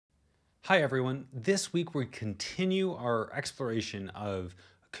Hi everyone. This week we continue our exploration of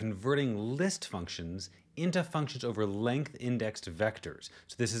converting list functions into functions over length indexed vectors.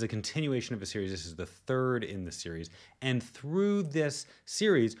 So this is a continuation of a series. This is the third in the series. And through this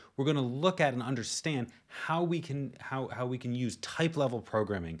series, we're going to look at and understand how we can use type level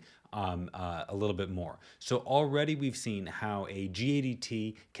programming a little bit more. So already we've seen how a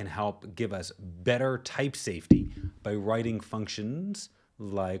GADT can help give us better type safety by writing functions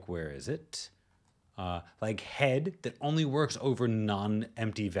like, where is it? Like head that only works over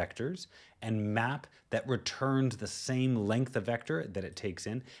non-empty vectors, and map that returns the same length of vector that it takes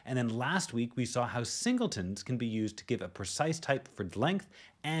in. And then last week we saw how singletons can be used to give a precise type for length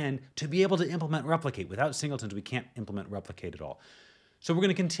and to be able to implement replicate. Without singletons we can't implement replicate at all. So we're going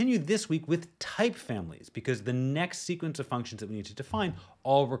to continue this week with type families because the next sequence of functions that we need to define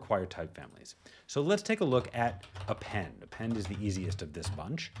all require type families. So let's take a look at append. Append is the easiest of this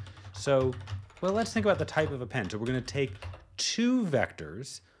bunch. So, well, let's think about the type of append. So we're going to take two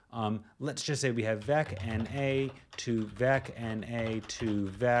vectors. Let's just say we have vec na to vec na to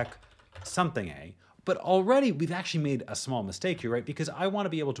vec something a. But already we've actually made a small mistake here, right? Because I want to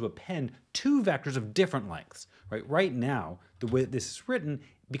be able to append two vectors of different lengths, right? Right now, the way that this is written,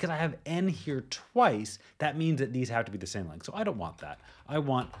 because I have n here twice, that means that these have to be the same length. So I don't want that. I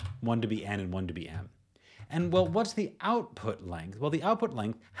want one to be n and one to be m. And well, what's the output length? Well, the output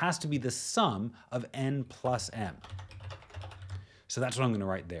length has to be the sum of n plus m. So that's what I'm going to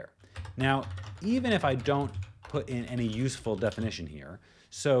write there. Now, even if I don't put in any useful definition here,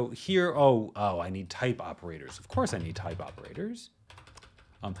 so here, I need type operators. Of course I need type operators.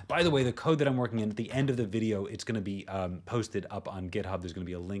 By the way, the code that I'm working in at the end of the video, it's going to be posted up on GitHub. There's going to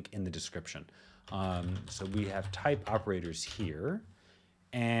be a link in the description. So we have type operators here,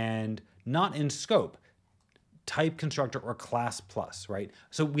 and not in scope, type constructor or class plus, right?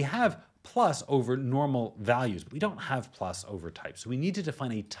 So we have plus over normal values, but we don't have plus over type. So we need to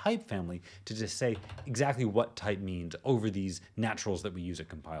define a type family to just say exactly what type means over these naturals that we use at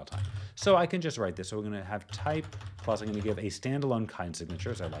compile time. So I can just write this. So we're going to have type plus, I'm going to give a standalone kind signature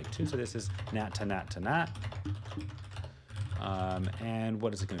as I like to. So this is nat to nat to nat. And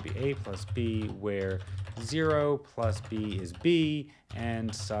what is it going to be? A plus B, where 0 plus B is B,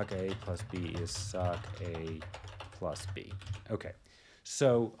 and suck A plus B is suck A plus B. Okay.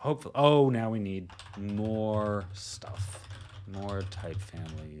 So hopefully, now we need more stuff, more type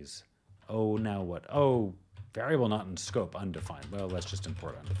families. Now what? Variable not in scope, undefined. Well, let's just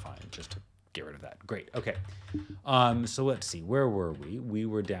import undefined just to get rid of that. Great, okay. So let's see, where were we? We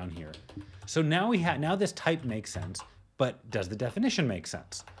were down here. So now now this type makes sense, but does the definition make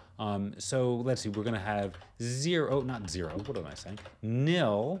sense? So let's see, we're gonna have not zero, what am I saying?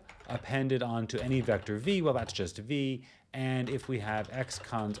 Nil appended onto any vector v, well that's just v, and if we have x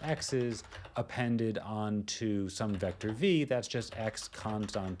cons x's appended onto some vector v, that's just x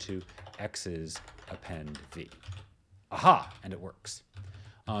cons onto x's append v. Aha, and it works.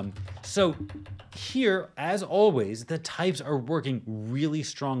 So here, as always, the types are working really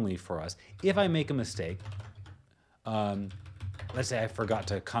strongly for us. If I make a mistake, let's say I forgot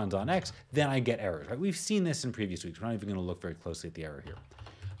to cons on x, then I get errors, right? We've seen this in previous weeks. We're not even going to look very closely at the error here.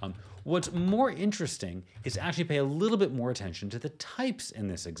 What's more interesting is to actually pay a little bit more attention to the types in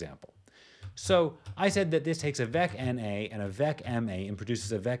this example. So I said that this takes a vec na and a vec ma and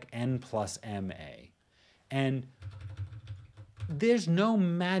produces a vec n plus ma. And there's no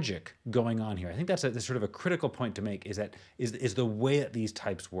magic going on here. I think that's sort of a critical point to make, is the way that these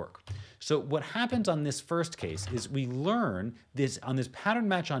types work. So what happens on this first case is we learn this, on this pattern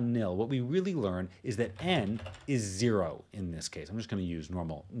match on nil, what we really learn is that n is 0 in this case. I'm just going to use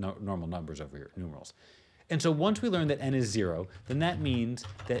normal numbers over here, numerals. And so once we learn that n is 0, then that means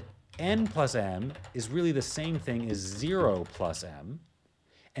that n plus m is really the same thing as 0 plus m.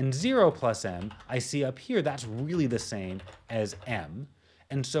 And 0 plus m, I see up here, that's really the same as m.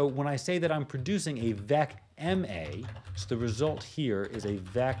 And so when I say that I'm producing a vec ma, so the result here is a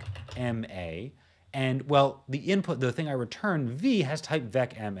vec ma, and well, the input, the thing I return, v, has type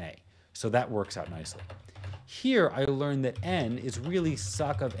vec ma. So that works out nicely. Here I learned that n is really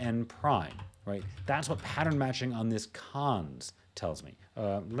suck of n prime, right? That's what pattern matching on this cons tells me.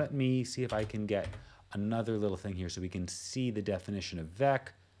 Let me see if I can get another little thing here so we can see the definition of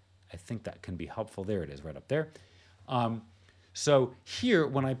vec. I think that can be helpful. There it is, right up there. So here,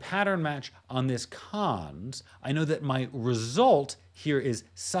 when I pattern match on this cons, I know that my result here is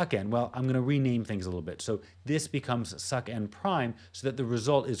suck n. Well, I'm going to rename things a little bit. So this becomes suck n prime, so that the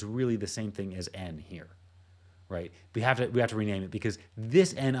result is really the same thing as n here, right? We have to rename it because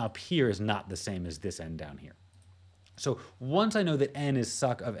this n up here is not the same as this n down here. So once I know that n is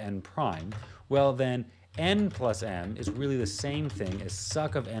suck of n prime, well then n plus m is really the same thing as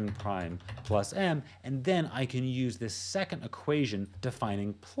suck of n prime plus m, and then I can use this second equation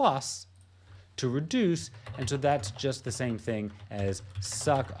defining plus to reduce, and so that's just the same thing as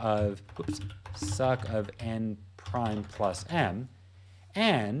suck of n prime plus m.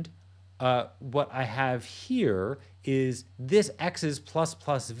 And what I have here is this x's plus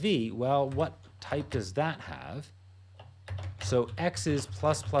plus v. Well, what type does that have? So x's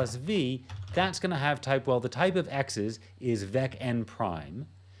plus plus v, that's going to have type, well, the type of x's is vec n prime.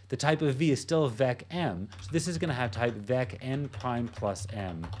 The type of v is still vec m. So this is going to have type vec n prime plus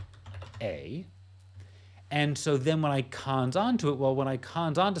m a. And so then when I cons onto it, well, when I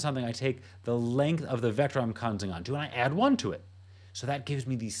cons onto something, I take the length of the vector I'm consing onto and I add 1 to it. So that gives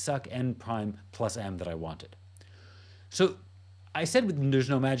me the suck n prime plus m that I wanted. So I said there's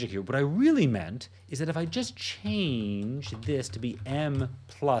no magic here. What I really meant is that if I just change this to be m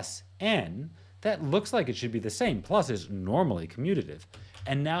plus n, that looks like it should be the same. Plus is normally commutative.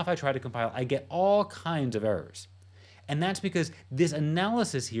 And now if I try to compile, I get all kinds of errors. And that's because this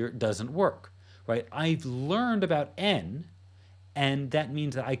analysis here doesn't work, right? I've learned about n, and that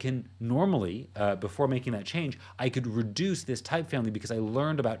means that I can normally, before making that change, I could reduce this type family because I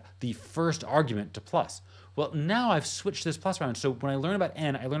learned about the first argument to plus. Well, now I've switched this plus around, so when I learn about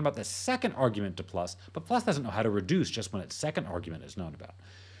n, I learn about the second argument to plus, but plus doesn't know how to reduce just when its second argument is known about.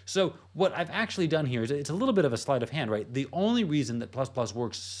 So what I've actually done here is it's a little bit of a sleight of hand, right? The only reason that plus plus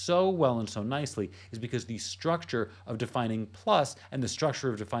works so well and so nicely is because the structure of defining plus and the structure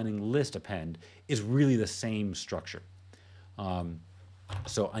of defining list append is really the same structure.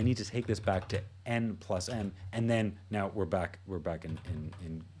 So I need to take this back to n plus m, and then now we're back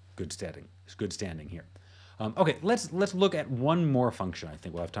in good standing here. Okay, let's look at one more function. I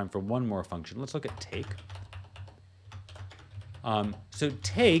think we'll have time for one more function. Let's look at take. So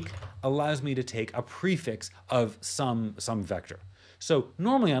take allows me to take a prefix of some vector. So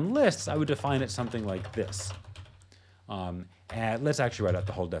normally on lists, I would define it something like this. And let's actually write out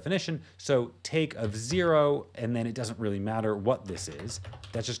the whole definition. So take of 0, and then it doesn't really matter what this is.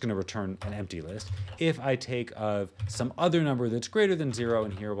 That's just going to return an empty list. If I take of some other number that's greater than 0,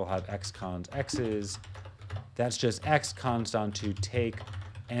 and here we'll have x cons x's, that's just x cons down to take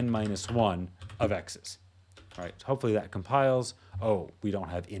n minus 1 of x's. All right, so hopefully that compiles. Oh, we don't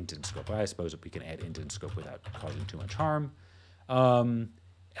have int in scope. I suppose we can add int in scope without causing too much harm.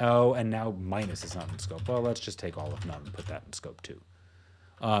 Oh, and now minus is not in scope. Well, let's just take all of none and put that in scope too.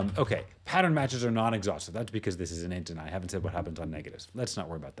 Okay, pattern matches are non-exhaustive. That's because this is an int and I haven't said what happens on negatives. Let's not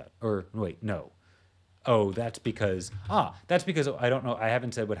worry about that. Or wait, no. Oh, that's because I don't know. I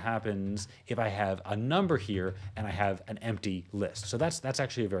haven't said what happens if I have a number here and I have an empty list. So that's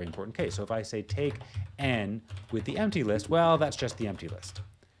actually a very important case. So if I say take n with the empty list, well, that's just the empty list,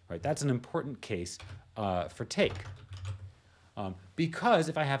 right? That's an important case for take. Because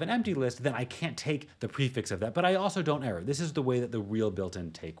if I have an empty list, then I can't take the prefix of that, but I also don't error. This is the way that the real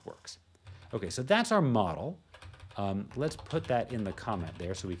built-in take works. Okay, so that's our model. Let's put that in the comment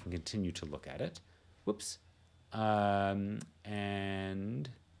there so we can continue to look at it. Whoops. And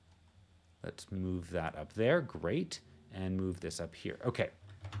let's move that up there. Great. And move this up here. Okay.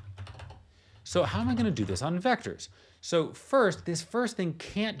 So how am I going to do this on vectors? So first, this first thing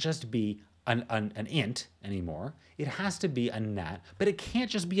can't just be an int anymore. It has to be a nat, but it can't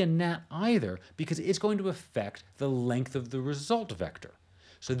just be a nat either because it's going to affect the length of the result vector.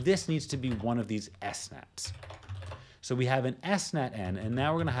 So this needs to be one of these snats. So we have an snat n, and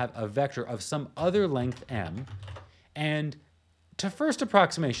now we're going to have a vector of some other length m. And to first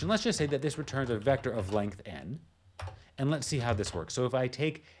approximation, let's just say that this returns a vector of length n. And let's see how this works. So if I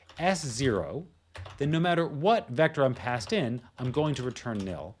take s0, then no matter what vector I'm passed in, I'm going to return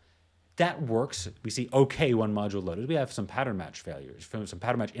nil. That works. We see OK one module loaded. We have some pattern match failures, some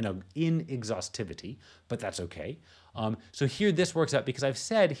pattern match inexhaustivity, but that's OK. So here this works out because I've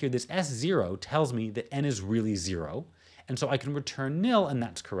said here this S0 tells me that n is really 0, and so I can return nil, and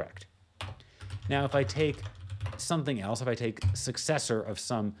that's correct. Now if I take something else, if I take successor of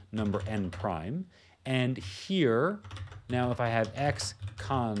some number n prime, and here, now if I have x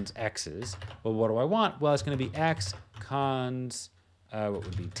cons x's, well, what do I want? Well, it's going to be x cons what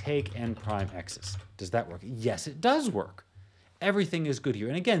would be take n prime x's. Does that work? Yes, it does work. Everything is good here.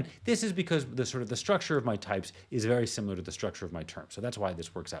 And again, this is because the structure of my types is very similar to the structure of my terms. So that's why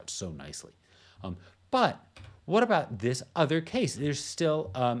this works out so nicely. But what about this other case? There's still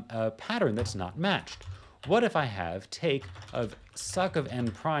a pattern that's not matched. What if I have take of suck of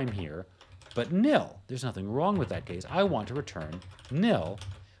n prime here, but nil? There's nothing wrong with that case. I want to return nil,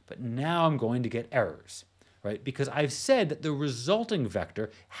 but now I'm going to get errors. right? Because I've said that the resulting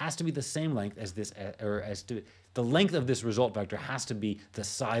vector has to be the same length as this, or as to the length of this result vector has to be the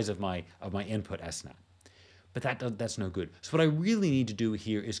size of my input SNAP. But that's no good. So what I really need to do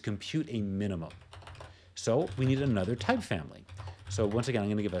here is compute a minimum. So we need another type family. So once again, I'm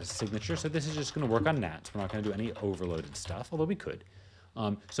going to give a signature. So this is just going to work on nats. We're not going to do any overloaded stuff, although we could.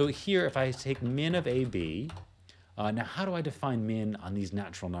 So here, if I take min of AB, now how do I define min on these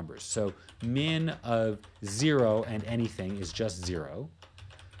natural numbers? So min of 0 and anything is just 0.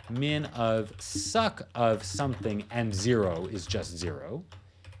 Min of suck of something and 0 is just 0.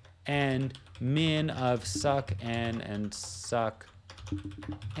 And min of suck n and suck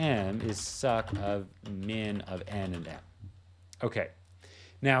m is suck of min of n and m. Okay,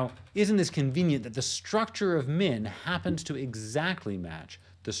 now isn't this convenient that the structure of min happens to exactly match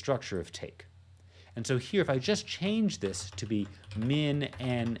the structure of take? And so here, if I just change this to be min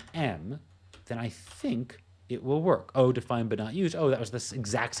n m, then I think it will work. Oh, defined but not used. Oh, that was the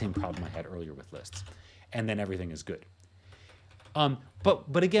exact same problem I had earlier with lists. And then everything is good.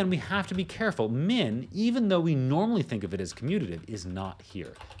 But again, we have to be careful. Min, even though we normally think of it as commutative, is not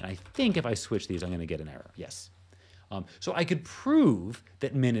here. And I think if I switch these, I'm going to get an error. Yes. So I could prove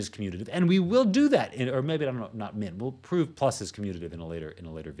that min is commutative, and we will do that, or maybe I don't know, not min. We'll prove plus is commutative in a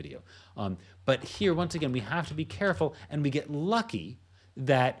later video. But here, once again, we have to be careful, and we get lucky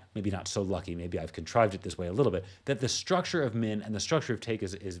that, maybe not so lucky, maybe I've contrived it this way a little bit, that the structure of min and the structure of take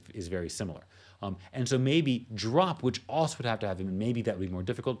is very similar. And so maybe drop, which also would have to have min, maybe that would be more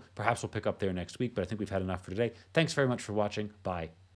difficult. Perhaps we'll pick up there next week, but I think we've had enough for today. Thanks very much for watching. Bye.